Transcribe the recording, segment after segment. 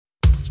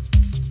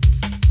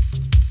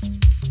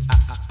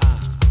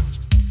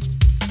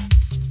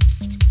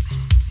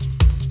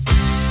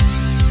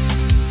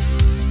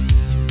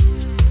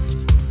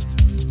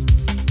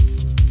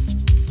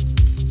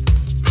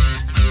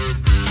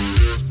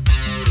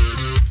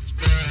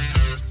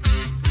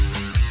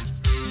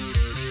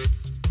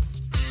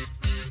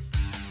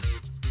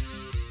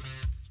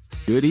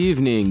Good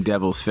evening,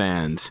 Devils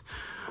fans.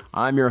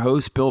 I'm your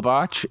host, Bill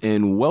Botch,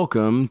 and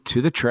welcome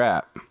to The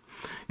Trap.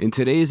 In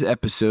today's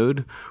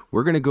episode,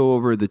 we're going to go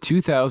over the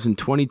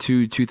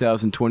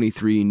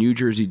 2022-2023 New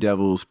Jersey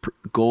Devils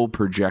goal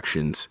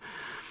projections.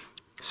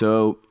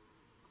 So,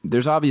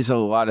 there's obviously a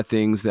lot of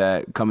things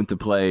that come into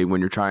play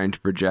when you're trying to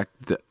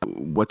project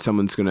what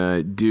someone's going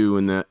to do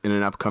in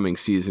an upcoming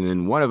season,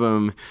 and one of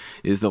them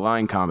is the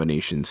line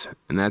combinations,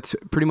 and that's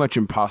pretty much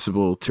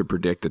impossible to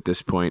predict at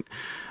this point.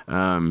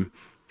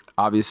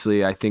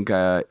 Obviously, I think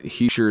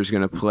Heischer is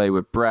going to play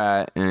with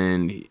Bratt,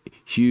 and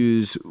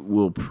Hughes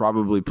will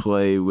probably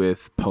play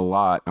with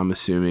Palat, I'm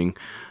assuming.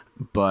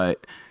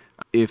 But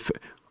if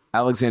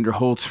Alexander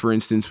Holtz, for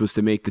instance, was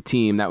to make the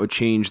team, that would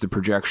change the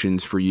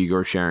projections for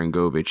Igor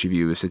Sharangovich if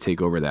he was to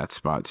take over that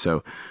spot.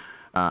 So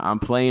I'm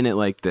playing it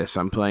like this.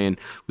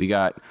 We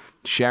got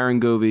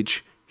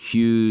Sharangovich,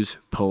 Hughes,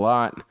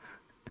 Palat.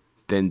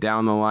 Then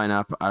down the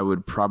lineup, I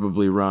would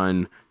probably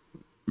run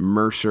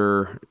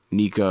Mercer,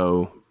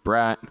 Nico,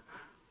 Bratt,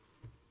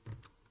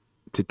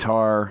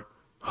 Tatar,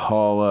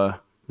 Haula,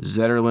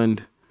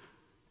 Zetterlund,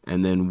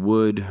 and then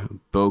Wood,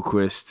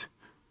 Boquist,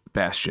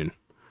 Bastian.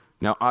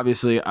 Now,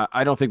 obviously,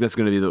 I don't think that's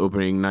going to be the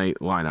opening night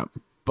lineup,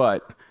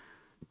 but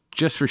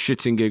just for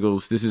shits and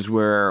giggles, this is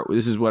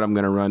what I'm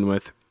going to run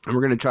with, and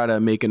we're going to try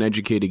to make an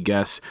educated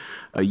guess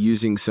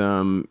using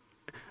some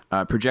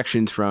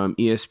projections from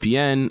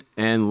ESPN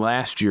and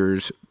last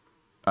year's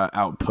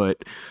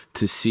output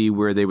to see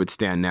where they would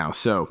stand now.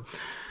 So,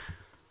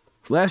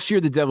 last year,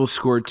 the Devils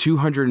scored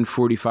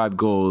 245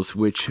 goals,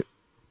 which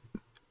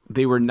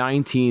they were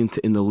 19th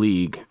in the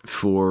league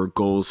for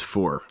goals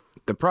for.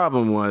 The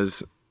problem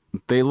was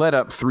they let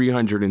up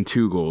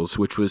 302 goals,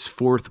 which was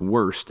fourth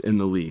worst in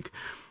the league.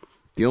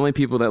 The only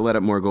people that let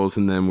up more goals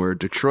than them were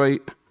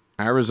Detroit,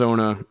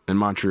 Arizona, and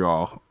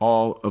Montreal,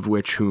 all of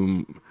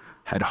whom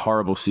had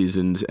horrible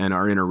seasons and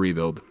are in a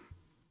rebuild.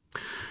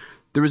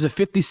 There was a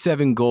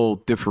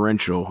 57-goal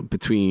differential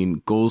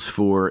between goals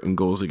for and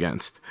goals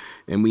against,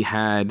 and we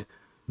had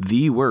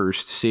the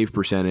worst save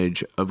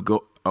percentage of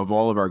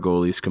all of our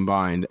goalies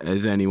combined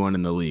as anyone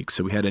in the league.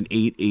 So we had an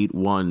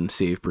 .881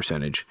 save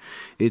percentage.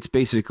 It's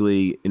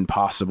basically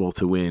impossible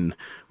to win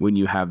when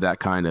you have that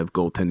kind of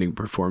goaltending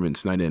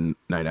performance night in,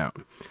 night out.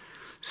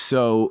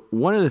 So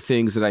one of the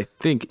things that I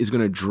think is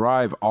going to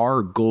drive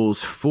our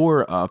goals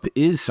for up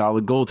is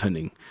solid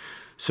goaltending.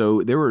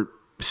 So there were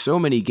so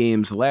many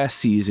games last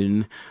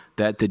season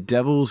that the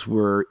Devils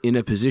were in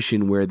a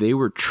position where they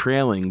were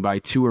trailing by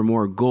 2 or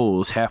more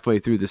goals halfway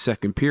through the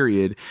second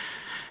period.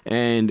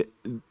 And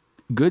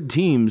good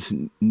teams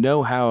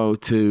know how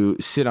to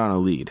sit on a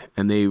lead,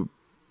 and they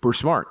were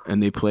smart,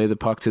 and they play the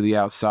puck to the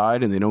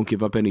outside, and they don't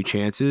give up any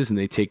chances, and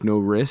they take no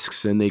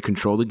risks, and they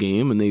control the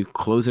game, and they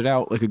close it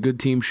out like a good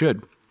team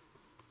should.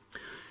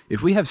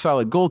 If we have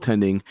solid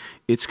goaltending,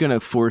 it's going to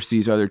force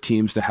these other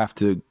teams to have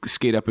to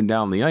skate up and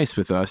down the ice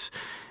with us,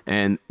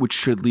 and which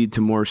should lead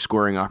to more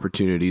scoring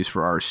opportunities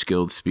for our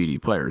skilled, speedy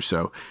players.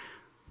 So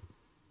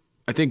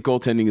I think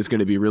goaltending is going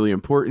to be really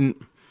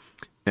important.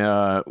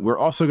 We're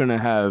also going to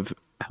have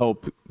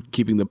help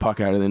keeping the puck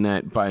out of the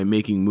net by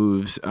making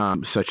moves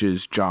such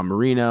as John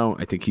Marino.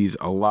 I think he's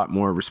a lot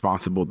more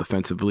responsible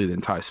defensively than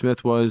Ty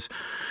Smith was.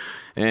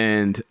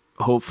 And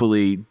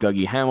hopefully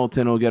Dougie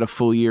Hamilton will get a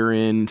full year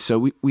in.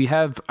 So we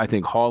have, I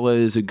think Haula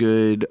is a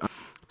good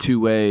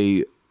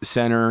two-way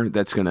center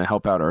that's going to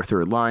help out our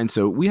third line.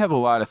 So we have a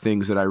lot of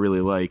things that I really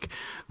like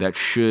that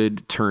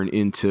should turn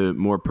into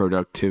more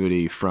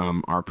productivity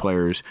from our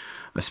players,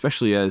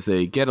 especially as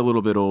they get a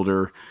little bit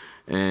older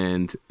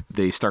and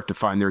they start to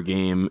find their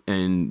game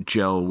and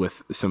gel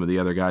with some of the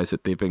other guys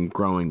that they've been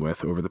growing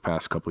with over the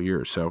past couple of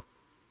years. So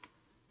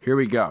here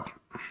we go.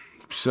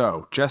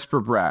 So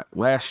Jesper Bratt,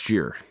 last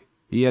year,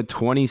 he had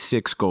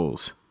 26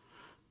 goals.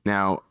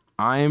 Now,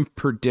 I am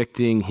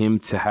predicting him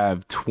to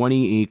have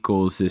 28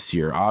 goals this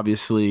year.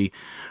 Obviously,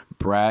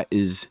 Bratt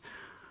is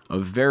a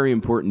very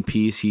important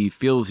piece. He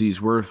feels he's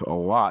worth a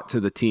lot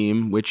to the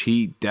team, which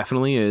he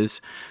definitely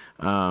is.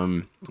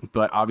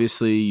 But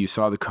obviously, you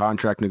saw the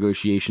contract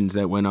negotiations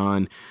that went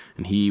on,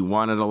 and he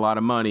wanted a lot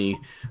of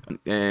money,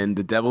 and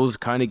the Devils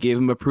kind of gave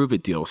him a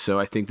prove-it deal. So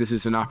I think this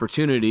is an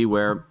opportunity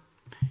where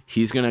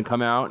he's going to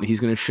come out and he's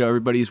going to show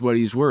everybody what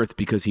he's worth,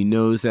 because he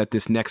knows that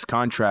this next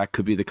contract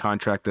could be the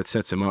contract that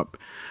sets him up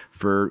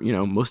for,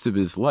 most of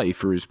his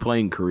life or his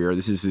playing career.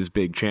 This is his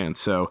big chance.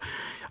 So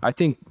I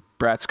think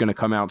Bratt's going to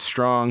come out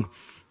strong.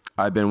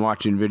 I've been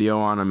watching video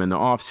on him in the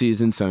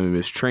offseason, some of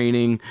his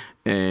training,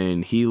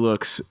 and he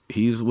looks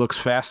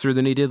faster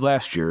than he did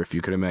last year, if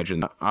you could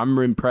imagine. I'm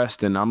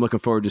impressed, and I'm looking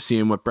forward to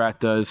seeing what Bratt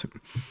does.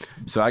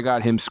 So I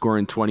got him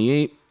scoring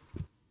 28.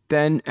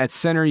 Then at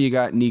center, you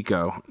got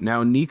Nico.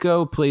 Now,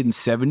 Nico played in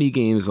 70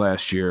 games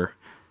last year,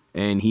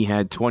 and he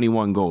had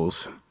 21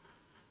 goals.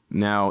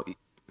 Now,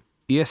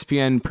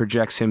 ESPN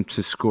projects him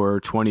to score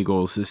 20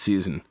 goals this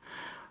season.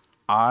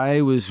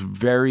 I was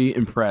very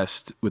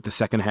impressed with the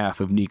second half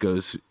of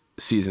Nico's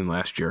season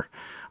last year.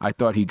 I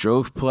thought he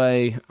drove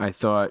play. I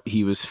thought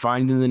he was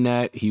finding the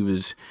net.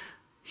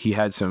 He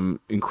had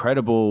some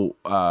incredible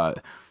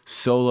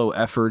solo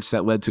efforts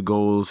that led to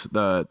goals.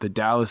 The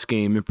Dallas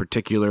game in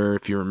particular,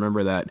 if you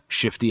remember that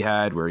shift he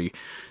had where he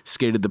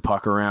skated the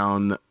puck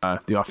around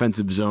the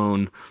offensive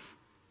zone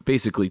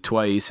basically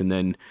twice and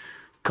then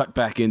cut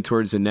back in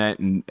towards the net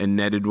and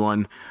netted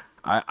one.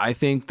 I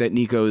think that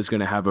Nico is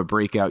going to have a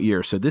breakout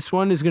year. So this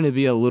one is going to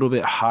be a little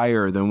bit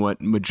higher than what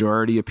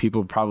majority of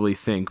people probably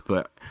think.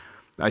 But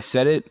I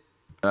said it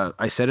at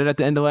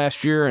the end of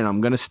last year, and I'm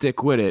going to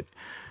stick with it.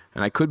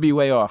 And I could be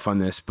way off on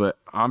this, but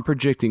I'm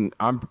projecting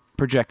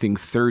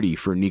 30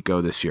 for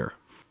Nico this year.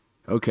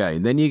 Okay,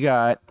 then you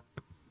got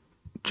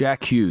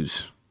Jack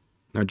Hughes.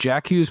 Now,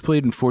 Jack Hughes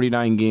played in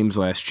 49 games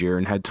last year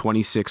and had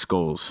 26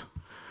 goals.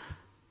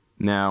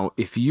 Now,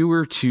 if you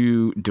were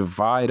to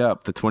divide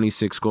up the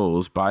 26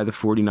 goals by the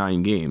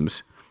 49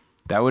 games,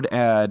 that would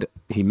add,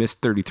 he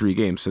missed 33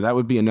 games, so that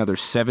would be another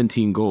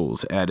 17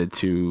 goals added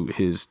to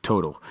his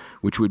total,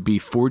 which would be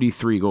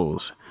 43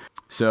 goals.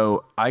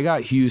 So I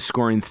got Hughes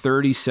scoring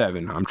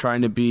 37. I'm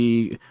trying to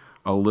be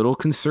a little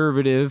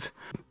conservative.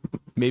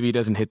 Maybe he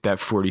doesn't hit that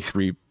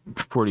 43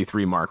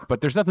 mark, but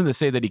there's nothing to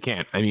say that he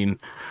can't. I mean,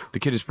 the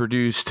kid has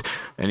produced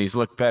and he's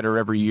looked better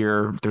every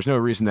year. There's no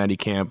reason that he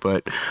can't,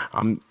 but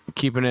I'm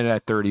keeping it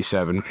at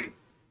 37.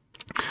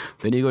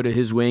 Then you go to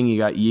his wing, you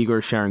got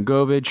Igor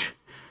Sharangovich.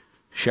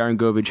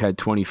 Sharangovich had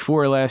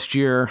 24 last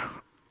year.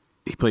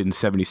 He played in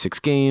 76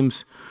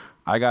 games.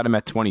 I got him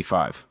at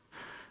 25.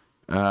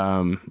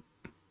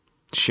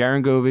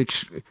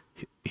 Sharangovich,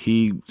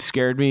 he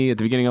scared me at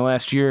the beginning of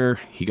last year.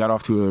 He got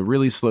off to a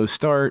really slow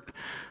start,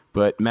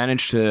 but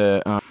managed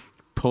to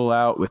pull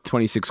out with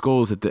 26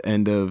 goals at the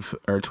end of,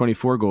 or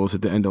 24 goals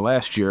at the end of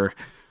last year.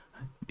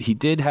 He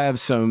did have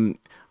some,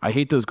 I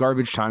hate those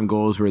garbage time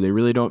goals where they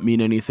really don't mean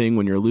anything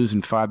when you're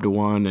losing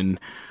 5-1 and,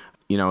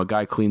 you know, a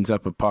guy cleans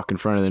up a puck in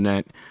front of the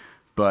net,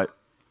 but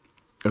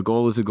a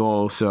goal is a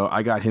goal. So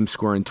I got him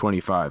scoring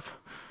 25.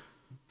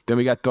 Then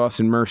we got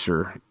Dawson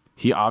Mercer.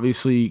 He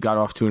obviously got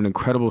off to an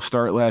incredible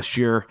start last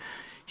year.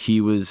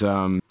 He was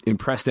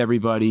impressed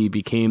everybody,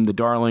 became the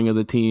darling of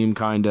the team,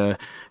 kind of.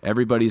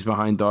 Everybody's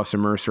behind Dawson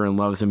Mercer and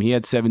loves him. He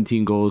had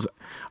 17 goals.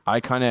 I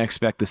kind of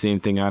expect the same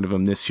thing out of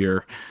him this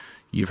year.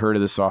 You've heard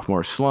of the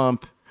sophomore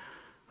slump.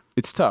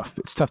 It's tough.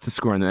 It's tough to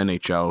score in the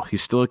NHL.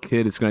 He's still a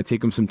kid. It's going to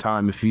take him some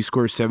time. If he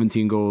scores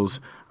 17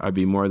 goals, I'd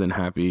be more than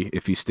happy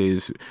if he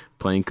stays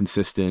playing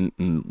consistent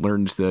and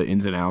learns the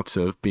ins and outs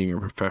of being a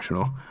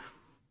professional.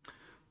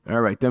 All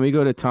right, then we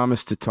go to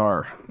Thomas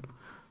Tatar.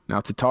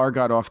 Now, Tatar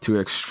got off to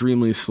an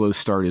extremely slow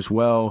start as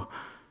well.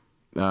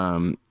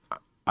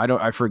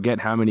 I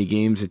forget how many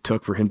games it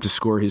took for him to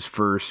score his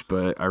first,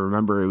 but I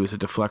remember it was a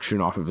deflection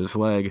off of his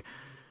leg,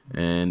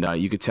 and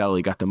you could tell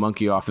he got the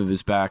monkey off of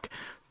his back.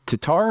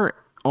 Tatar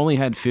only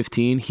had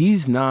 15.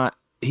 He's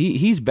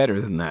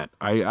better than that.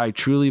 I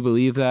truly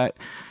believe that.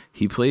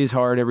 He plays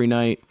hard every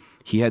night.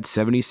 He had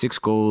 76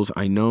 goals.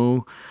 I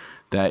know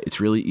that it's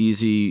really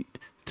easy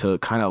to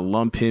kind of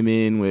lump him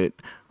in with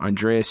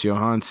Andreas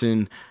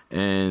Johansson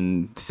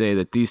and say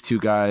that these two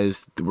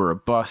guys were a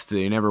bust.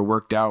 They never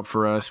worked out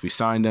for us. We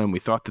signed them. We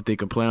thought that they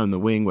could play on the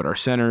wing with our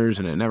centers,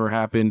 and it never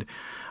happened.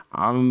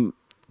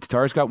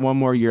 Tatar's got one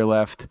more year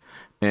left,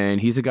 and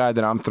he's a guy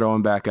that I'm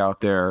throwing back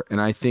out there, and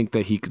I think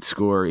that he could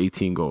score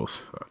 18 goals.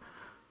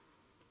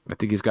 I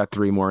think he's got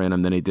 3 more in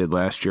him than he did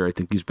last year. I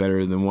think he's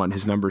better than what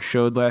his numbers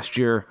showed last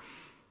year.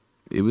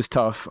 It was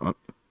tough.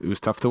 It was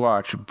tough to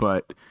watch,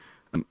 but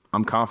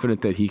I'm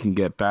confident that he can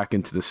get back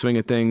into the swing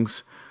of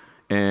things,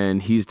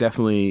 and he's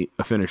definitely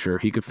a finisher.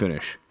 He could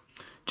finish.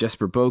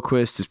 Jesper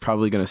Boquist is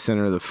probably going to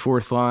center the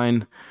fourth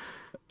line.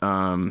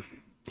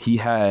 He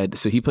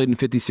played in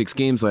 56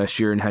 games last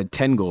year and had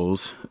 10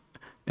 goals,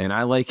 and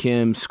I like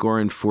him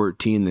scoring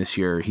 14 this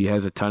year. He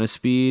has a ton of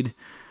speed,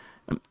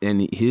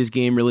 and his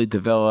game really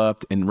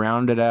developed and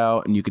rounded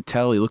out, and you could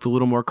tell he looked a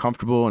little more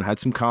comfortable and had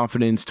some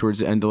confidence towards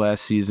the end of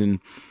last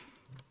season.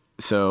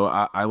 So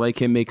I like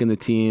him making the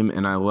team,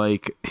 and I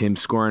like him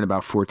scoring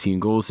about 14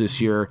 goals this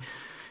year.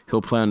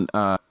 He'll play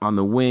on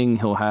the wing.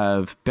 He'll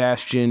have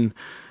Bastian.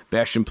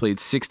 Bastian played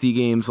 60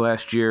 games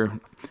last year,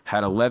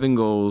 had 11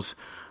 goals.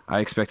 I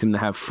expect him to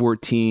have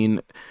 14,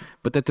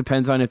 but that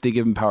depends on if they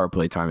give him power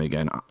play time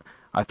again.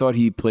 I thought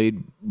he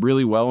played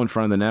really well in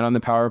front of the net on the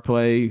power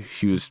play.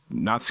 He was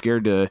not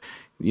scared to,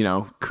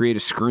 create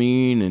a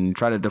screen and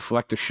try to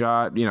deflect a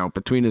shot,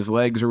 between his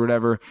legs or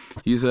whatever.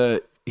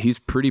 He's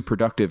pretty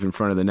productive in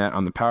front of the net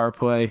on the power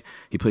play.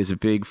 He plays a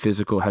big,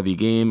 physical, heavy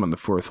game on the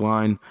fourth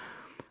line.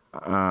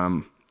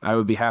 I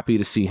would be happy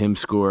to see him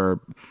score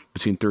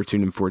between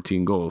 13 and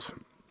 14 goals.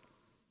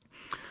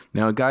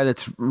 Now, a guy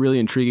that's really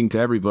intriguing to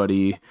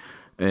everybody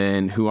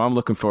and who I'm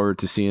looking forward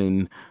to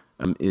seeing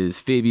is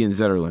Fabian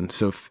Zetterlund.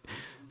 So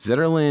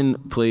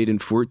Zetterlund played in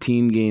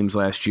 14 games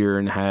last year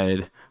and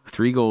had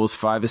 3 goals,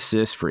 5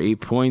 assists for 8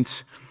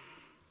 points.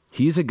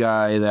 He's a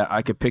guy that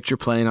I could picture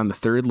playing on the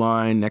third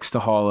line next to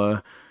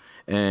Haula,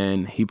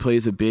 and he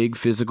plays a big,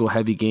 physical,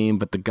 heavy game,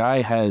 but the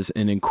guy has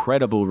an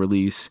incredible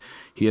release.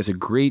 He has a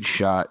great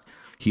shot.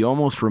 He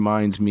almost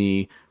reminds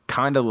me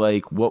kind of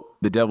like what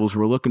the Devils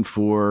were looking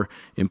for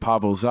in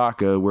Pavel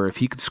Zacha, where if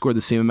he could score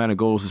the same amount of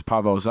goals as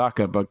Pavel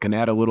Zacha, but can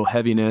add a little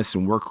heaviness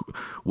and work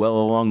well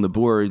along the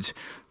boards,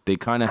 they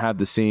kind of have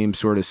the same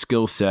sort of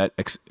skill set.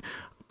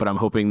 But I'm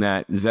hoping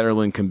that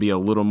Zetterlund can be a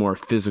little more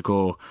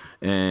physical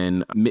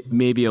and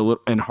maybe a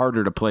little and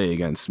harder to play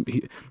against.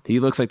 He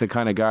looks like the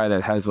kind of guy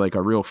that has like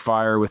a real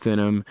fire within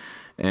him,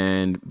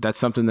 and that's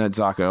something that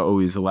Zacha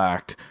always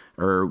lacked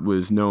or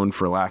was known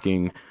for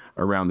lacking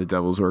around the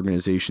Devils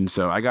organization.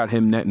 So I got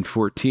him netting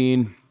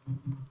 14.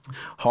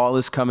 Hall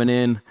is coming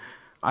in.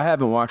 I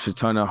haven't watched a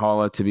ton of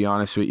Halla, to be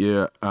honest with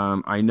you.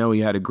 I know he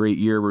had a great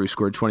year where he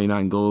scored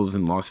 29 goals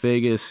in Las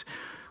Vegas.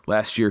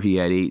 Last year he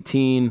had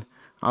 18.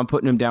 I'm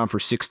putting him down for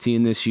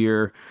 16 this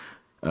year.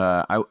 He's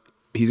going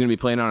to be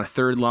playing on a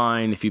third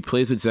line. If he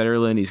plays with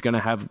Zetterlund, he's going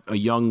to have a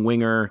young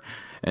winger.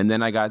 And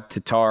then I got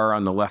Tatar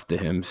on the left of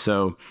him.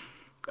 So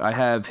I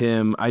have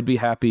him. I'd be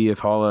happy if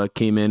Halla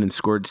came in and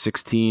scored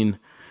 16.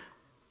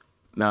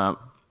 Now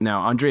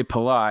Andre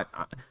Palat,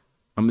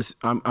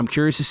 I'm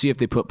curious to see if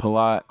they put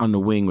Palat on the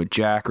wing with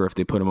Jack or if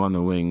they put him on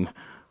the wing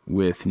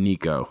with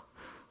Nico.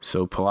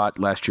 So Palat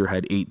last year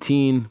had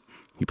 18.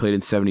 He played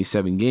in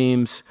 77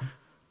 games.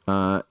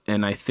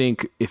 And I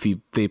think if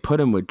they put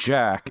him with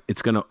Jack,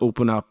 it's going to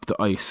open up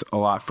the ice a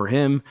lot for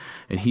him.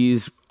 And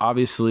he's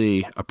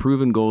obviously a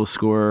proven goal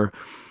scorer,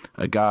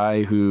 a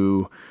guy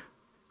who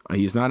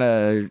he's not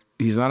a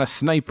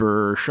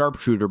sniper or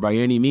sharpshooter by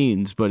any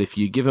means, but if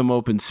you give him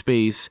open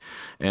space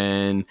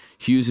and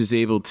Hughes is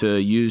able to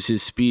use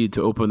his speed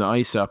to open the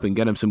ice up and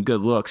get him some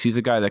good looks, he's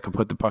a guy that can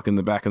put the puck in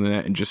the back of the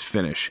net and just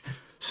finish.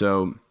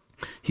 So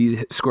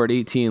he scored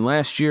 18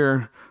 last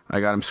year. I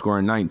got him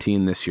scoring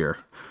 19 this year.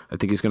 I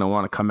think he's going to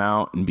want to come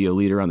out and be a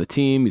leader on the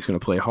team. He's going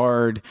to play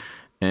hard,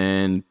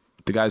 and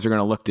the guys are going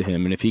to look to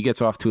him. And if he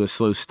gets off to a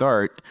slow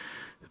start,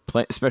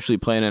 especially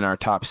playing in our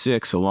top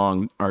six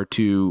along our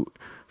two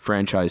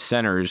franchise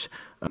centers,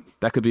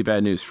 that could be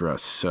bad news for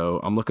us. So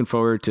I'm looking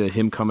forward to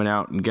him coming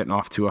out and getting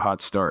off to a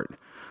hot start.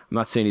 I'm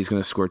not saying he's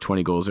going to score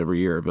 20 goals every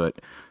year, but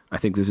I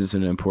think this is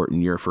an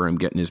important year for him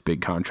getting his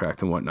big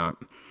contract and whatnot.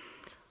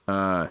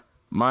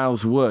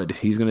 Miles Wood,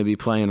 he's going to be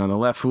playing on the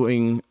left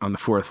wing on the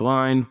fourth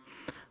line.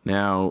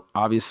 Now,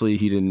 obviously,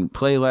 he didn't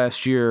play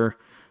last year,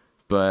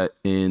 but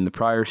in the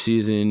prior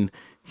season,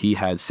 he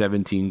had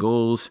 17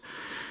 goals.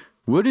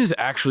 Wood is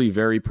actually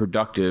very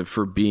productive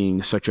for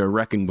being such a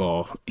wrecking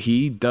ball.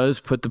 He does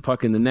put the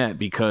puck in the net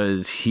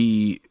because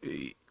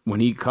when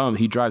he comes,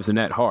 he drives the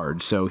net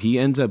hard. So he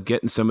ends up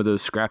getting some of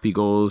those scrappy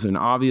goals, and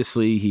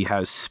obviously he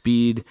has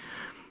speed.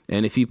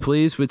 And if he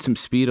plays with some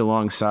speed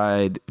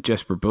alongside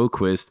Jesper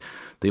Boquist,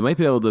 they might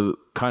be able to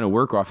kind of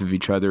work off of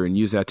each other and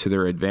use that to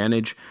their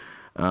advantage.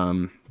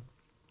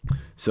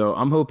 So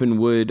I'm hoping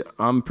Wood,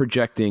 I'm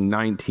projecting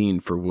 19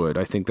 for Wood.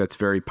 I think that's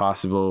very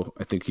possible.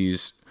 I think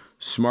he's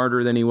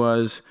smarter than he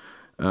was.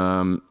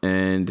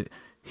 And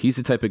he's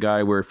the type of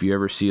guy where if you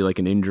ever see like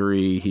an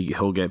injury,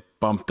 he'll get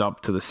bumped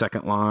up to the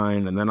second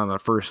line and then on the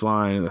first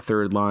line and the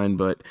third line.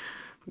 But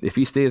if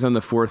he stays on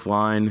the fourth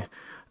line,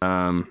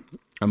 I'm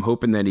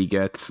hoping that he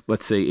gets,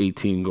 let's say,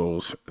 18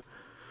 goals.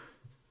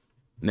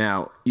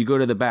 Now, you go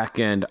to the back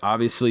end.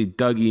 Obviously,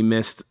 Dougie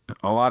missed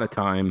a lot of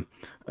time.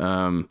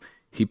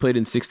 He played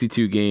in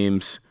 62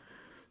 games,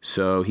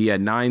 so he had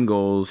 9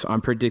 goals.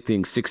 I'm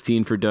predicting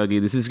 16 for Dougie.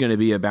 This is going to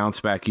be a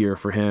bounce-back year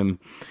for him.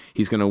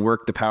 He's going to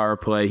work the power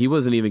play. He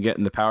wasn't even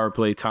getting the power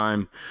play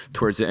time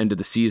towards the end of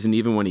the season.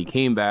 Even when he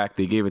came back,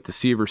 they gave it to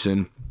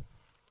Severson,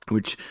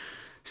 which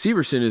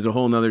Severson is a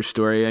whole nother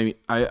story. I mean,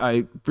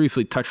 I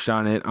briefly touched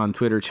on it on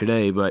Twitter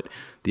today, but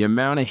the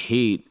amount of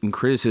hate and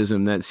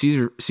criticism that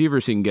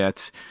Severson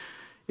gets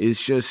is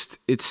just,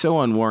 it's so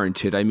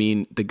unwarranted. I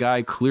mean, the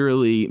guy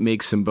clearly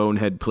makes some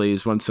bonehead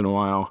plays once in a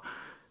while,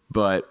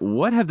 but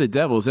what have the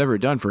Devils ever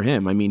done for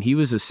him? I mean, he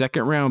was a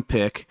second-round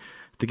pick.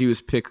 I think he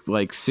was picked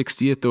like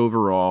 60th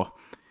overall.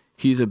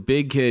 He's a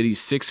big kid. He's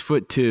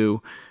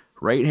 6'2",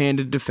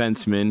 right-handed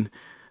defenseman.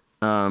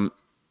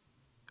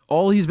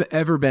 All he's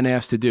ever been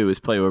asked to do is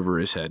play over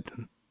his head.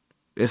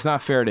 It's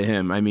not fair to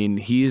him. I mean,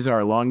 he's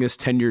our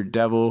longest tenured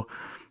Devil.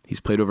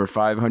 He's played over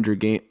 500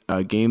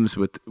 games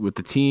with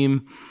the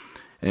team,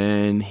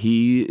 and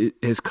he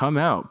has come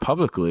out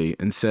publicly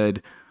and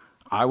said,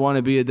 I want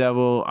to be a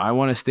Devil. I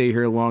want to stay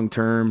here long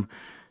term.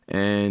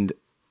 And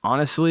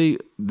honestly,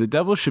 the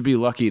Devils should be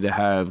lucky to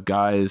have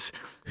guys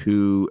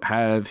who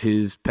have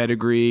his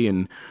pedigree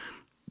and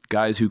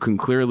guys who can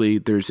clearly,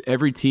 there's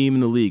every team in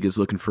the league is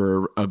looking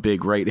for a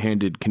big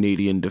right-handed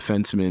Canadian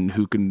defenseman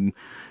who can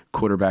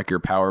quarterback your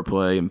power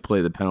play and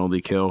play the penalty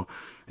kill.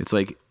 It's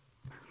like,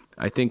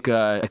 I think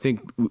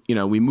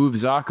we moved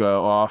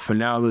Zacha off, and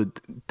now the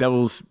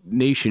Devils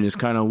Nation is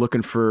kind of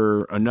looking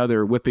for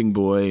another whipping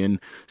boy, and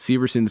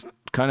Severson's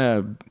kind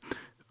of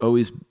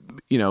always,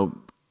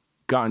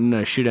 gotten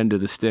a shit end of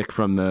the stick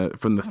from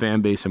the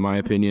fan base, in my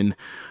opinion.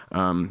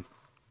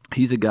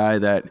 He's a guy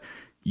that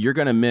you're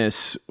going to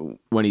miss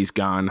when he's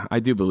gone. I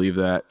do believe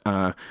that.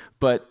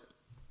 But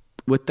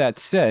with that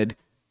said,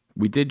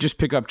 we did just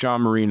pick up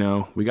John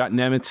Marino. We got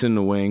Nemitz in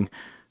the wing.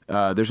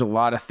 There's a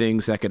lot of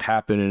things that could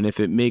happen, and if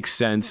it makes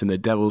sense and the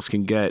Devils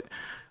can get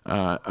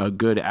a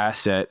good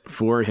asset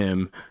for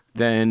him,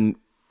 then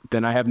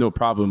I have no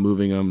problem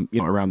moving him,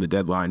 around the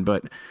deadline.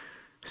 But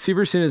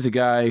Severson is a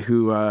guy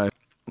who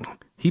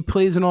he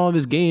plays in all of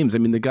his games. I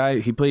mean,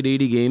 he played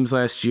 80 games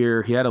last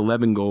year. He had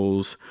 11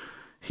 goals.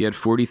 He had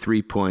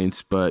 43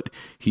 points, but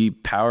he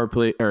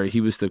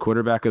was the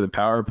quarterback of the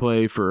power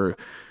play for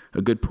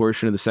a good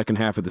portion of the second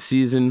half of the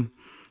season.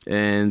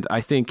 And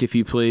I think if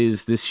he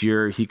plays this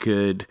year, he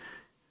could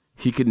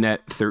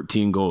net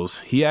 13 goals.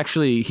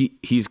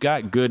 He's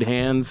got good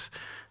hands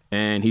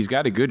and he's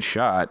got a good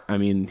shot. I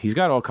mean, he's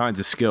got all kinds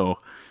of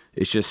skill.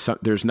 It's just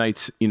there's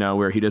nights,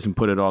 where he doesn't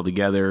put it all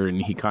together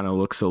and he kind of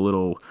looks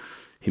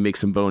he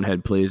makes some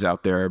bonehead plays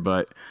out there,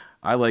 but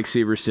I like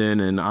Severson,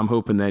 and I'm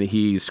hoping that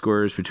he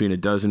scores between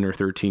 12 or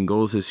 13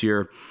 goals this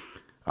year.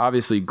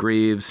 Obviously,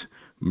 Graves,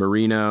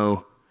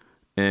 Marino,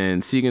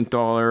 and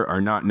Siegenthaler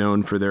are not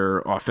known for their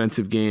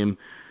offensive game.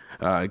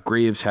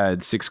 Graves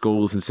had 6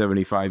 goals in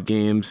 75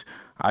 games.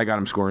 I got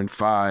him scoring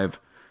 5.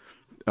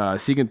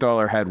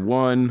 Siegenthaler had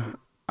 1.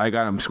 I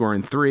got him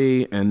scoring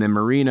 3. And then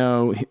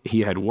Marino,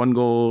 he had 1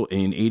 goal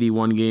in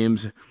 81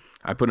 games.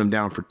 I put him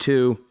down for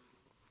 2.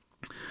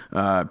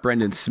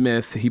 Brendan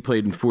Smith, he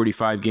played in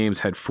 45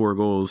 games, had 4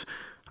 goals.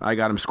 I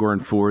got him scoring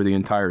 4 the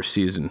entire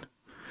season.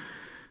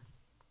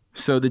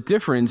 So the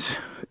difference,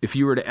 if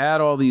you were to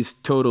add all these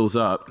totals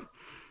up,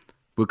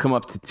 would come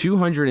up to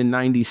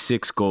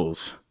 296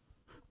 goals.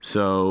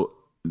 So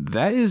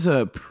that is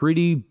a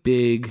pretty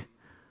big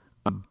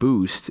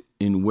boost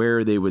in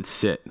where they would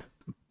sit.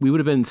 We would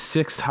have been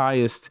 6th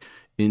highest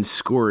in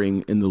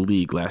scoring in the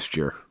league last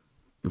year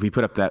if we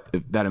put up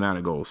that amount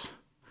of goals.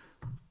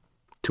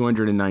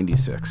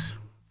 296.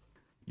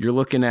 You're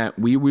looking at,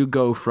 we would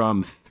go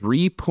from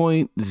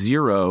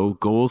 3.0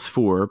 goals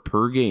for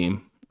per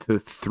game to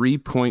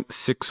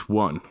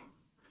 3.61.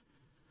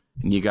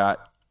 And you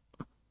got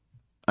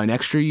an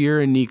extra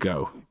year in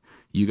Nico.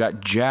 You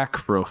got Jack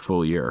for a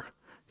full year.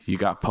 You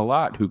got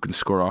Palat, who can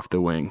score off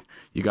the wing.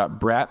 You got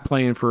Bratt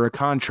playing for a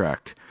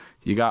contract.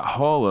 You got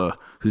Holla,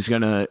 who's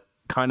going to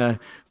kind of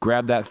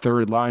grab that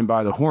third line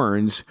by the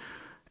horns,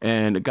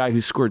 and a guy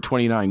who scored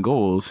 29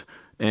 goals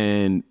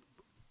and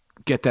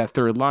get that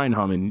third line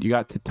humming. You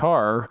got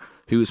Tatar,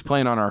 who was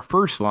playing on our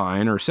first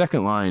line or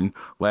second line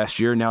last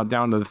year, now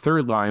down to the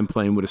third line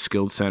playing with a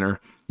skilled center.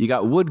 You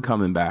got Wood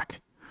coming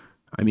back.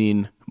 I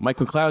mean, Mike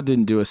McLeod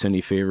didn't do us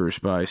any favors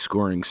by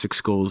scoring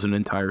 6 goals an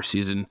entire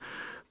season,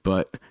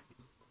 but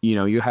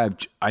you have,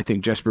 I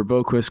think Jesper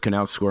Boquist can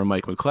outscore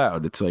Mike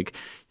McLeod. It's like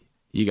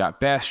you got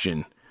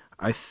Bastian.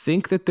 I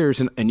think that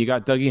and you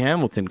got Dougie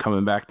Hamilton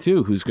coming back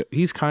too,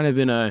 he's kind of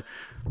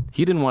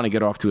he didn't want to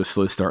get off to a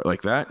slow start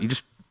like that. He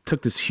just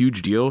took this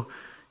huge deal.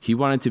 He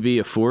wanted to be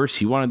a force.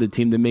 He wanted the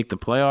team to make the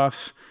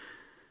playoffs.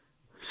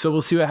 So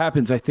we'll see what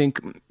happens. I think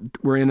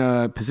we're in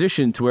a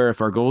position to where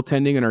if our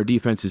goaltending and our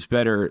defense is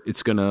better,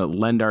 it's going to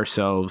lend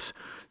ourselves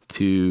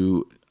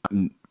to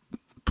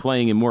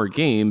playing in more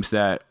games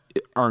that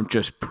aren't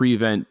just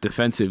prevent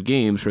defensive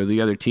games where the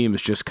other team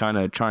is just kind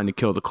of trying to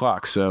kill the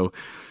clock. So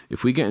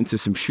if we get into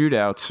some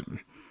shootouts,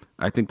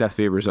 I think that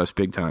favors us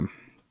big time.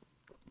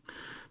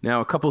 Now,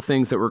 a couple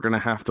things that we're going to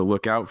have to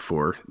look out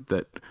for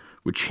that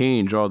would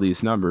change all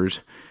these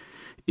numbers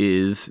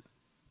is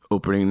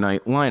opening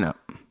night lineup.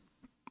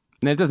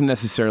 And it doesn't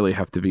necessarily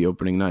have to be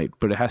opening night,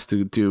 but it has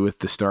to do with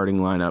the starting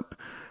lineup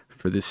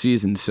for this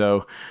season.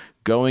 So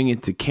going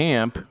into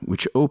camp,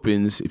 which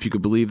opens, if you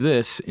could believe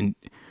this,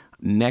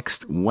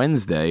 next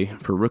Wednesday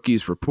for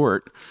Rookies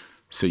Report.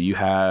 So you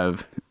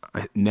have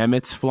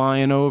Nemitz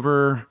flying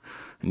over,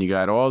 and you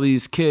got all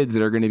these kids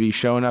that are going to be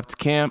showing up to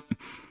camp.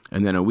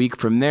 And then a week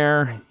from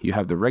there, you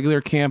have the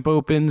regular camp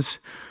opens,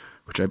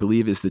 which I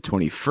believe is the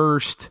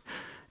 21st.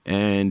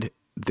 And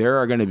there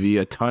are going to be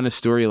a ton of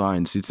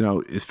storylines.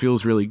 It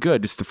feels really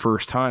good. It's the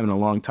first time in a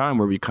long time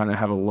where we kind of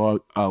have a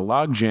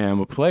log jam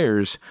of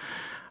players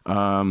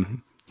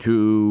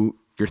who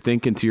you're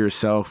thinking to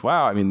yourself,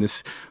 wow,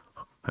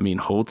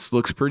 Holtz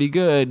looks pretty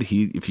good.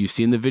 If you've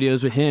seen the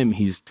videos with him,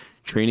 he's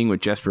training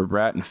with Jesper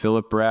Bratt and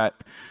Philip Bratt.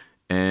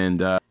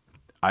 And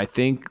I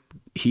think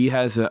he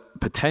has a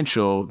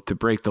potential to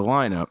break the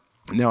lineup.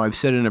 Now, I've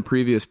said in a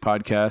previous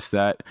podcast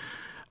that,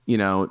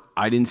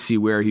 I didn't see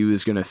where he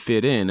was going to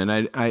fit in. And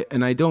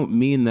I don't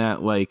mean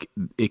that like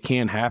it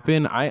can't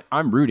happen.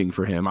 I'm rooting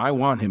for him. I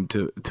want him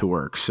to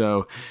work.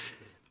 So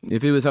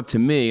if it was up to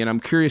me, and I'm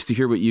curious to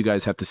hear what you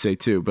guys have to say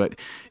too, but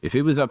if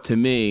it was up to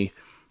me,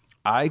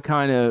 I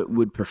kind of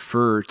would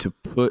prefer to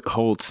put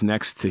Holtz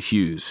next to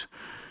Hughes.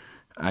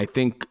 I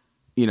think,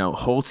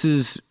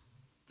 Holtz's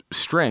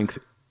strength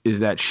is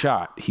that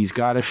shot. He's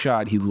got a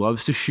shot. He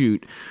loves to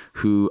shoot,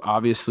 who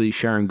obviously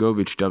Sharon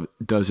Govich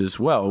does as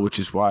well, which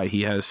is why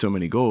he has so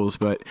many goals,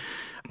 but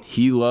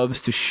he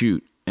loves to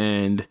shoot.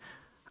 And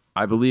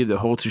I believe that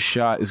Holtz's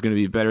shot is going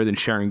to be better than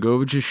Sharon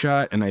Govich's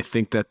shot. And I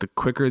think that the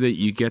quicker that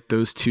you get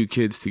those two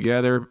kids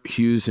together,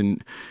 Hughes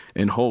and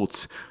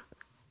Holtz,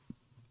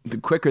 the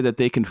quicker that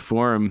they can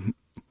form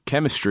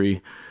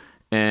chemistry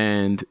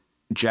and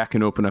Jack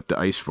can open up the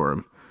ice for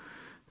him.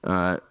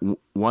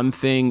 One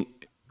thing,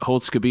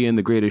 Holtz could be in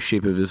the greatest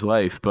shape of his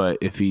life, but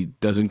if he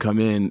comes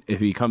in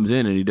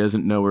and he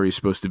doesn't know where he's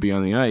supposed to be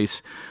on the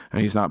ice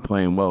and he's not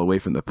playing well away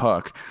from the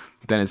puck,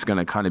 then it's going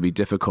to kind of be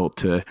difficult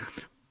to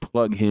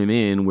plug him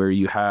in where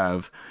you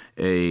have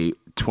a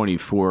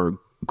 24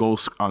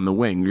 goals on the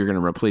wing. You're going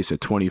to replace a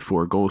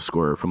 24 goal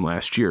scorer from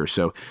last year.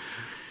 So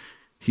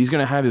he's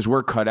going to have his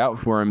work cut out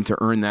for him to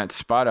earn that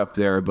spot up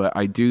there. But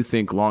I do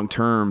think long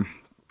term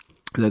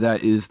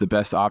that is the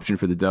best option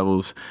for the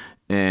Devils.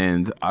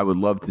 And I would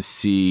love to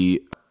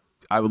see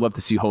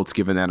Holtz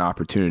given that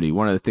opportunity.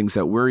 One of the things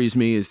that worries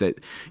me is that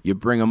you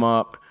bring him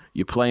up,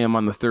 you play him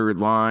on the third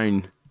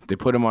line, they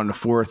put him on the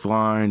fourth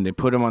line, they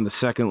put him on the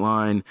second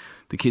line,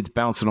 the kid's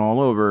bouncing all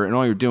over, and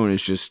all you're doing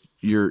is just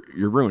you're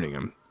ruining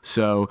him.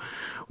 So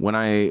when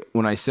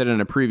I said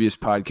in a previous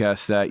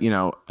podcast that,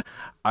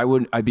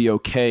 I'd be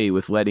okay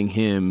with letting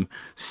him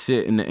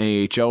sit in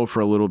the AHL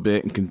for a little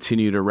bit and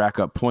continue to rack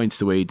up points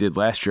the way he did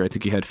last year. I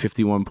think he had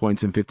 51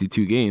 points in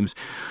 52 games.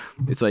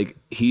 It's like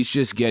he's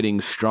just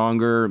getting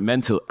stronger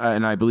mental,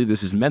 and I believe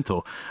this is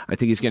mental. I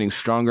think he's getting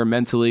stronger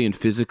mentally and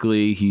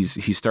physically.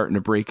 He's starting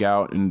to break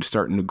out and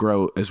starting to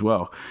grow as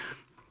well.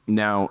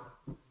 Now,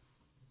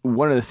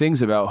 one of the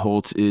things about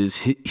Holtz is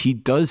he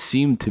does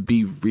seem to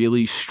be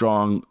really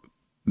strong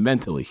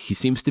mentally. He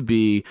seems to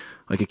be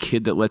like a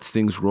kid that lets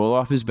things roll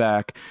off his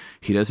back.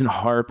 He doesn't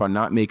harp on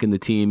not making the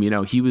team.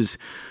 He was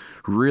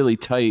really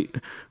tight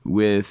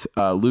with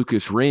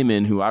Lucas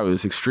Raymond, who I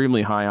was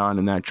extremely high on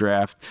in that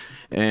draft.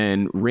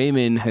 And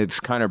Raymond has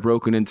kind of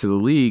broken into the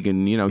league,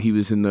 and he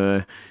was in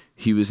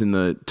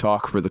the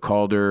talk for the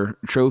Calder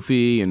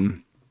Trophy,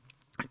 and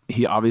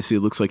he obviously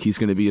looks like he's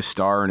going to be a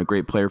star and a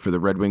great player for the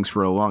Red Wings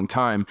for a long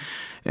time.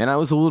 And I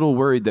was a little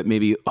worried that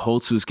maybe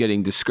Holtz was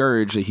getting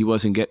discouraged, that he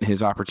wasn't getting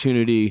his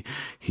opportunity.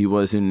 He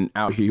wasn't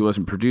out here. He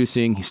wasn't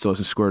producing. He still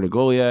hasn't scored a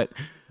goal yet.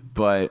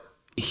 But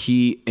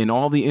in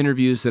all the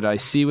interviews that I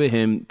see with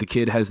him, the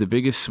kid has the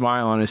biggest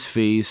smile on his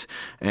face,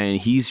 and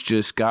he's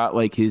just got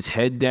like his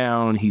head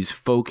down. He's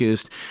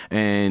focused,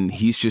 and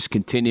he's just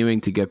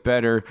continuing to get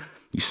better.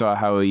 You saw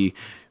how he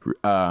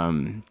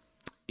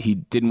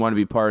didn't want to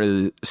be part of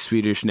the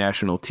Swedish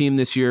national team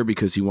this year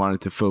because he wanted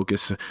to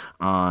focus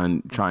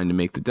on trying to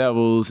make the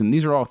Devils. And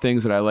these are all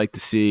things that I like to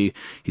see.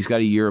 He's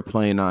got a year of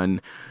playing on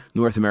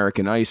North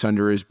American ice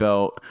under his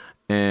belt.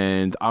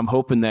 And I'm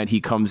hoping that he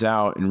comes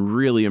out and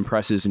really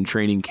impresses in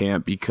training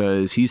camp,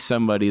 because he's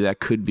somebody that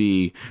could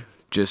be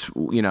just,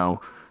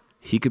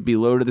 he could be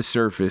low to the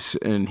surface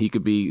and he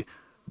could be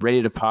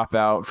ready to pop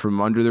out from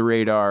under the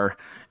radar,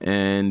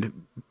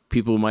 and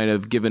people might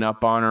have given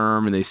up on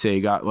him, and they say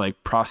he got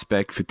like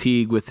prospect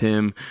fatigue with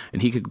him,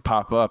 and he could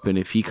pop up. And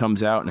if he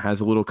comes out and has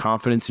a little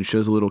confidence and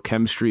shows a little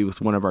chemistry with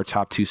one of our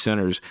top two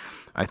centers,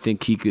 I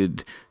think he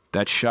could.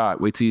 That shot,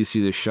 wait till you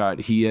see this shot.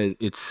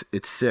 It's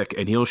sick,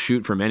 and he'll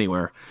shoot from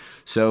anywhere.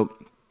 So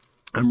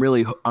I'm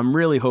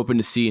really hoping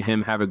to see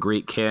him have a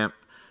great camp.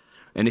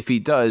 And if he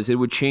does, it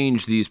would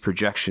change these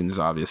projections,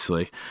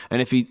 obviously.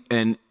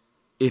 And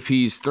if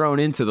he's thrown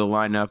into the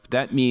lineup,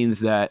 that means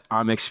that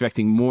I'm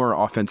expecting more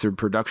offensive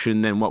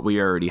production than what we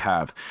already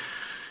have.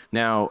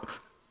 Now,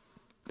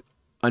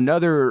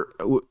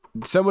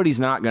 somebody's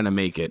not going to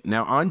make it.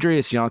 Now,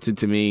 Andreas Janssen,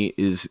 to me,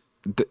 is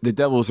the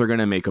Devils are going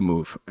to make a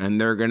move,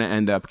 and they're going to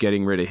end up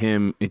getting rid of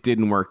him. It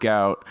didn't work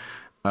out.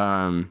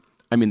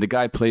 The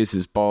guy plays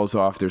his balls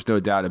off. There's no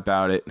doubt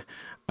about it.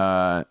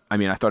 I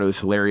thought it was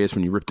hilarious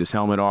when he ripped his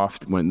helmet off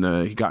when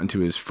he got into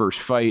his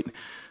first fight.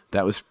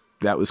 That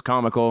was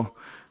comical.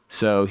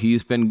 So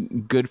he's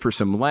been good for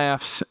some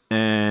laughs,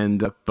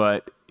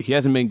 but he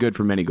hasn't been good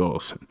for many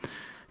goals.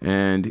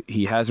 And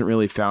he hasn't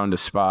really found a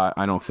spot,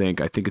 I don't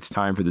think. I think it's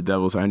time for the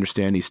Devils. I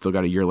understand he's still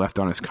got a year left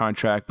on his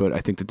contract, but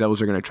I think the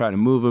Devils are going to try to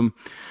move him.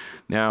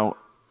 Now,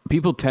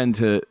 people tend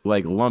to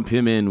lump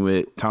him in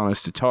with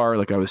Thomas Tatar,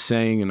 like I was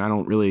saying, and I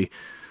don't really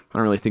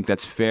think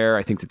that's fair.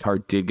 I think Tatar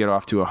did get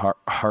off to a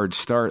hard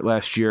start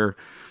last year,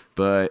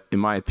 but in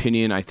my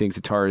opinion, I think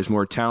Tatar is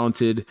more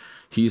talented.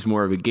 He's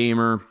more of a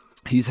gamer.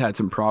 He's had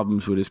some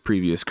problems with his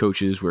previous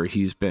coaches where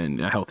he's been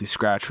a healthy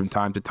scratch from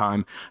time to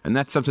time, and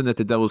that's something that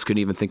the Devils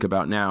couldn't even think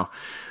about now.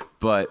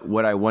 But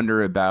what I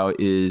wonder about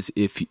is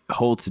if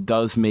Holtz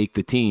does make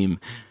the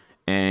team,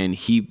 and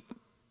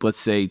let's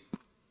say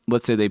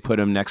they put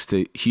him next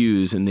to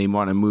Hughes and they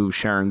want to move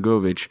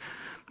Sharangovich,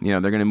 they're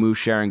going to move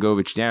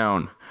Sharangovich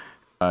down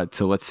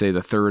to, let's say,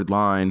 the third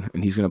line,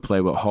 and he's going to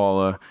play with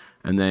Haula,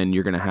 and then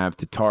you're going to have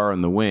Tatar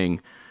on the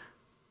wing.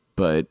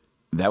 But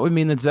that would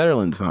mean that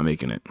Zetterlund's not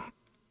making it.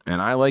 And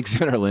I like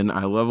Zetterlund.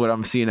 I love what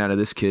I'm seeing out of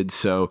this kid.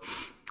 So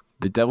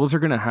the Devils are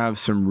going to have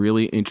some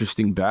really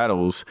interesting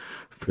battles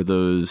for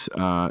those.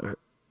 I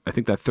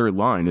think that third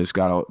line there's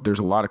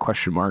a lot of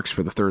question marks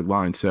for the third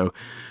line. So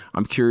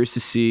I'm curious to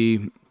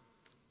see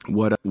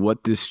what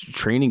this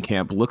training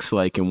camp looks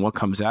like and what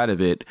comes out of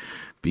it,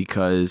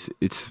 because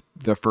it's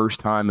the first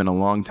time in a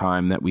long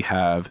time that we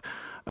have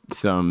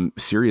some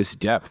serious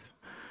depth.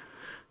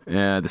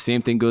 The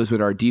same thing goes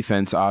with our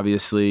defense.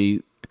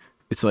 Obviously,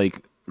 it's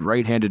like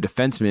right-handed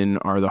defensemen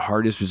are the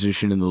hardest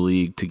position in the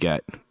league to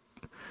get.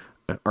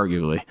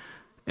 arguably.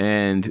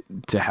 And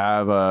to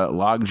have a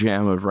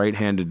logjam of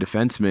right-handed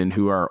defensemen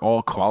who are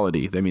all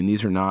quality. I mean,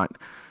 these are not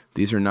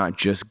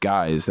just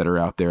guys that are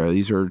out there.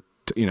 These are,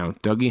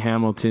 Dougie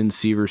Hamilton,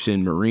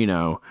 Severson,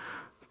 Marino.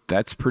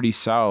 That's pretty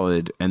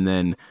solid. And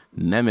then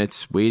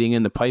Nemitz waiting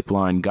in the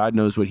pipeline. God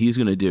knows what he's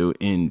going to do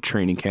in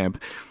training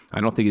camp.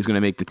 I don't think he's going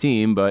to make the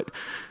team, but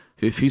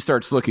if he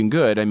starts looking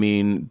good, I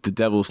mean, the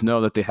Devils know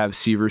that they have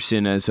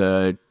Severson as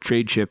a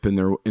trade chip in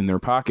their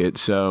pocket.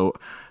 So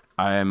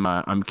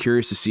I'm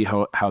curious to see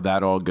how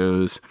that all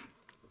goes.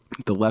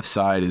 The left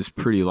side is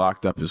pretty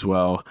locked up as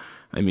well.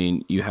 I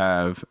mean, you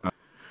have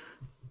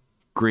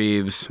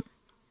Graves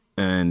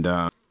and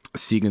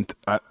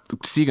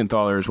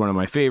Siegenthaler is one of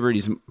my favorite.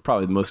 He's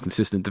probably the most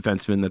consistent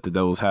defenseman that the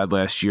Devils had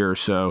last year,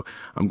 so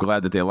I'm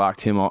glad that they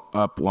locked him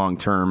up long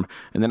term.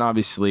 And then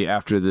obviously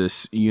after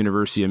this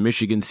University of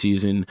Michigan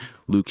season,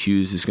 Luke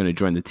Hughes is going to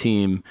join the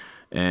team,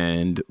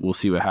 and we'll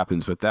see what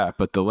happens with that.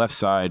 But the left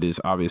side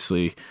is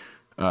obviously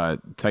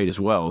tight as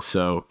well.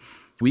 So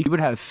we would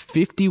have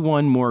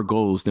 51 more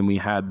goals than we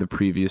had the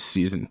previous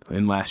season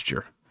and last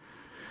year.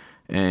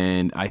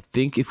 And I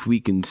think if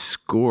we can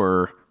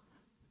score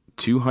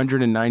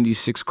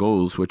 296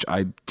 goals, which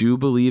I do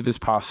believe is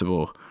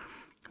possible,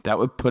 that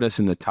would put us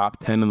in the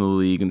top 10 in the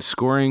league in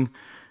scoring.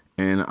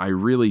 And I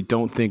really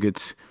don't think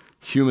it's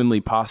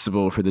humanly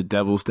possible for the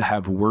Devils to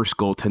have worse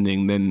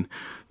goaltending than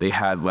they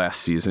had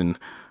last season.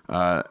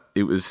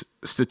 It was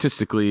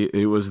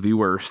the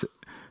worst.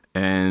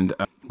 And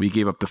we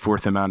gave up the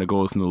fourth amount of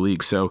goals in the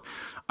league. So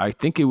I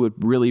think it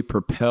would really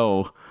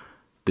propel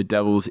the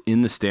Devils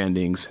in the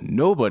standings.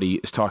 Nobody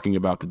is talking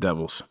about the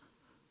Devils.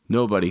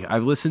 Nobody.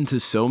 I've listened to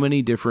so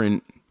many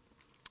different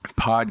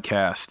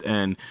podcasts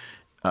and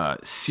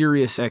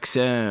Sirius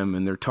XM,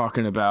 and they're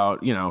talking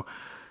about,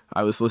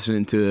 I was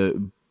listening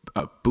to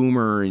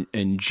Boomer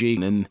and Jake,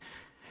 and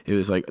it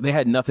was like they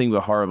had nothing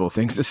but horrible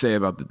things to say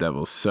about the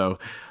Devils. So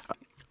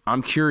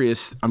I'm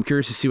curious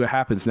to see what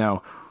happens.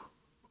 Now,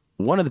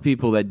 one of the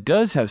people that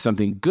does have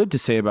something good to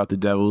say about the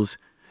Devils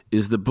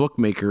is the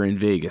bookmaker in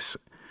Vegas.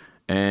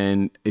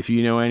 And if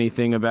you know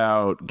anything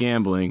about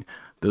gambling,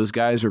 those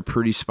guys are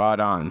pretty spot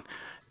on.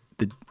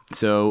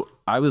 So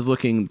I was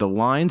looking the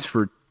lines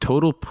for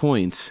total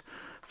points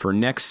for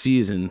next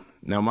season.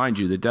 Now, mind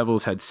you, the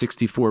Devils had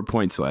 64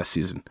 points last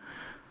season.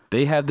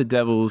 They had the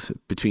Devils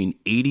between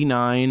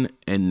 89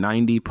 and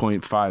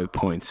 90.5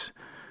 points.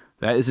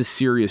 That is a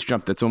serious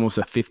jump. That's almost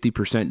a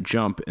 50%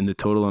 jump in the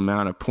total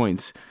amount of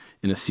points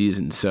in a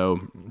season. So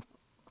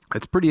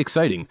it's pretty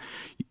exciting.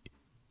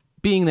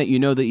 Being that you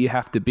know that you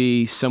have to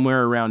be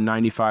somewhere around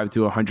 95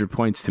 to 100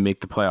 points to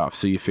make the playoffs.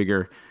 So you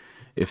figure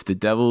if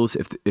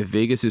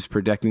Vegas is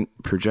projecting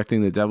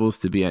the Devils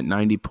to be at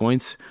 90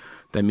 points,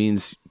 that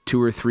means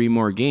 2 or 3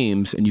 more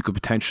games and you could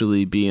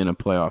potentially be in a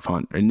playoff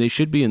hunt. And they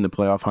should be in the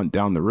playoff hunt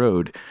down the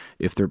road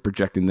if they're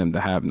projecting them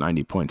to have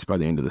 90 points by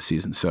the end of the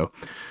season. So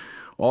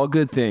all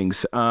good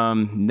things.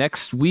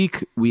 Next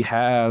week we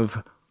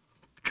have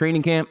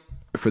training camp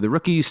for the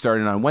rookies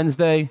starting on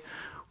Wednesday.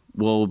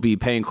 We'll be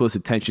paying close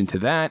attention to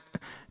that.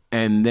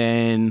 And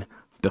then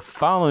the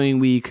following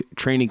week,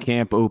 training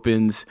camp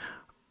opens.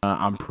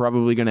 I'm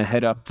probably going to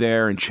head up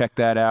there and check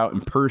that out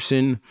in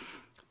person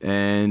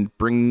and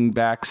bring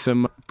back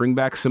some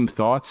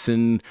thoughts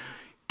and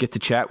get to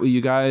chat with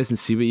you guys and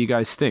see what you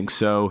guys think.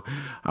 So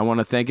I want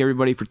to thank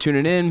everybody for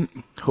tuning in.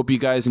 Hope you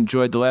guys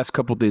enjoyed the last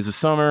couple of days of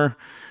summer,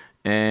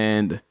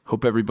 and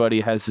hope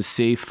everybody has a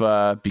safe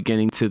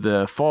beginning to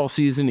the fall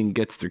season and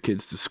gets their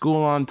kids to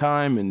school on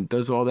time and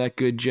does all that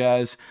good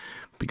jazz,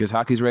 because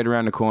hockey's right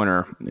around the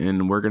corner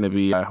and we're gonna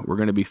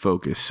be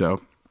focused.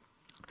 So,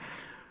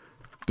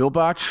 Bill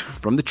Botch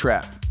from the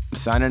Trap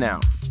signing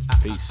out.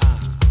 Peace.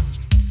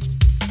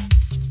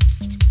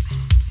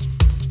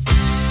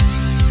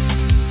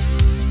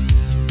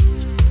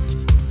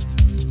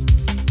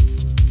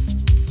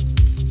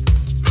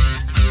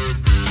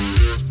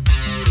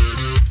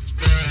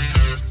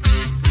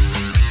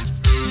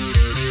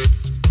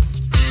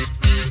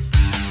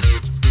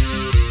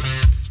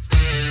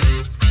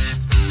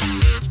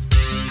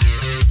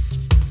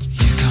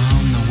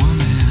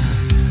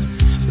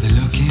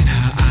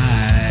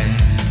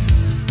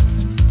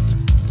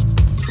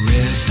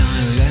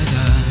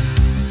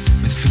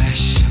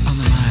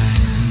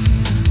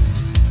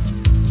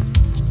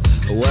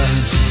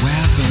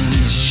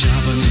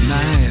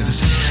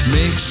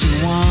 Makes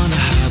you wonder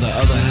how the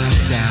other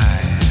half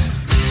died.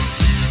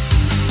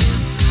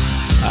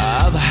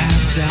 Other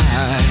half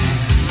died.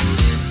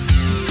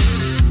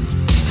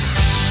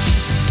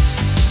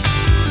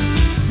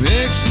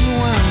 Makes you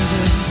wonder.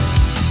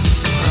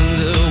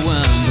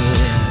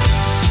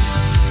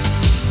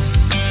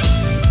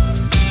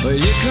 Well,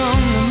 here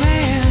come the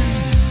man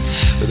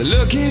with a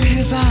look in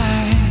his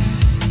eye.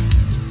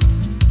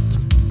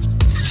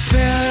 It's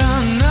fair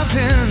on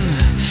nothing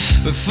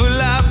but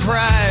full of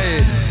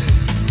pride.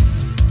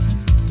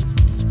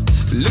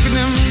 Look at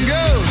them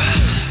go,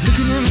 look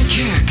at them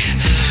kick.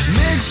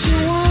 Makes you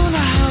wonder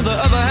how the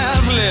other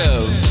half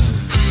live.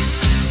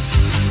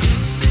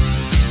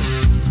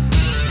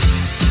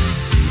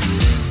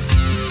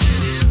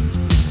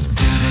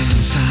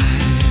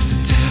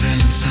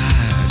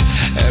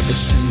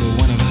 Every single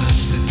one of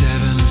us, the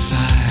devil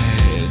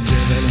inside,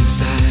 devil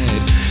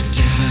inside,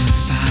 devil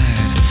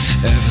inside.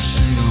 Every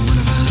single one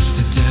of us,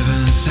 the devil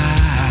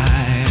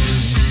inside.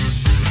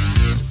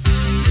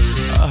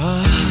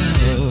 Oh.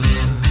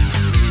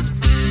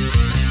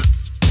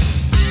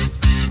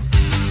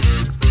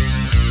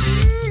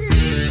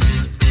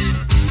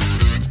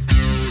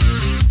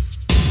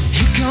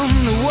 Here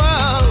come the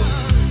world,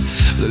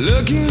 they're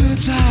looking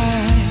at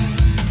time.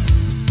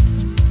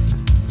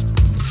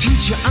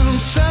 Future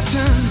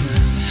uncertain,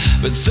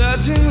 but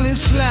certainly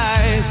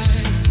slight.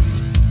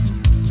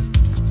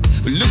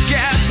 Look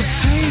at the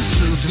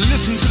faces,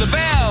 listen to the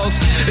bells.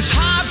 It's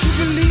hard to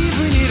believe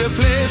we need a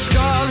place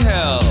called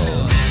hell.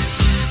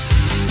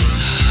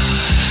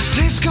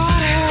 Place called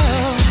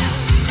hell.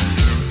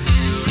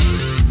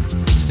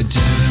 The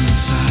devil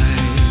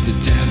inside, the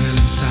devil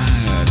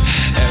inside.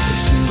 Every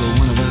single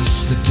one of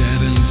us, the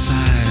devil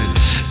inside,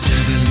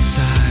 devil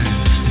inside,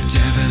 the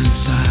devil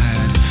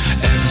inside.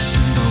 Every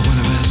single one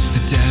of us,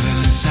 the devil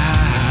inside.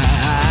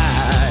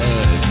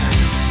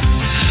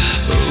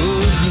 Ooh.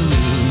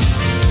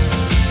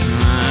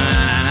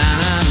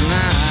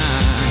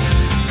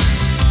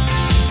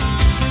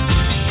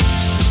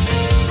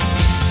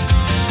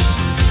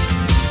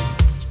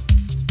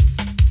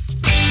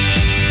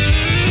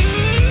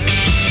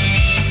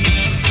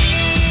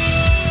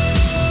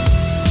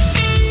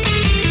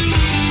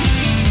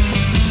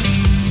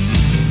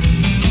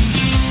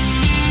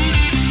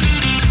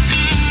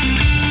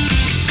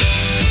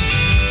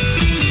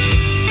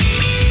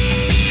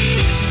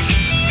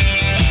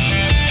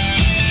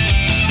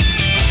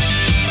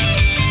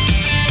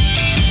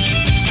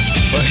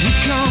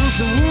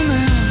 A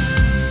woman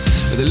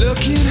with a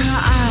look in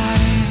her eye.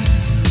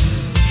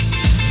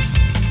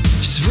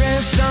 She's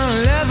raised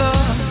on leather,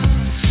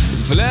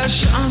 with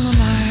flesh on the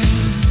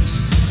mind.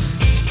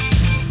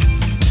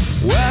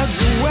 Words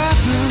and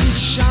weapons,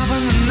 sharper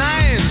than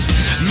knives.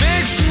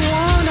 Makes you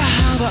wonder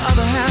how the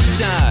other half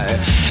died.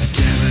 The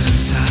devil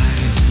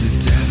inside, the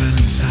devil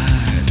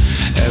inside.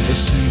 Every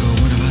single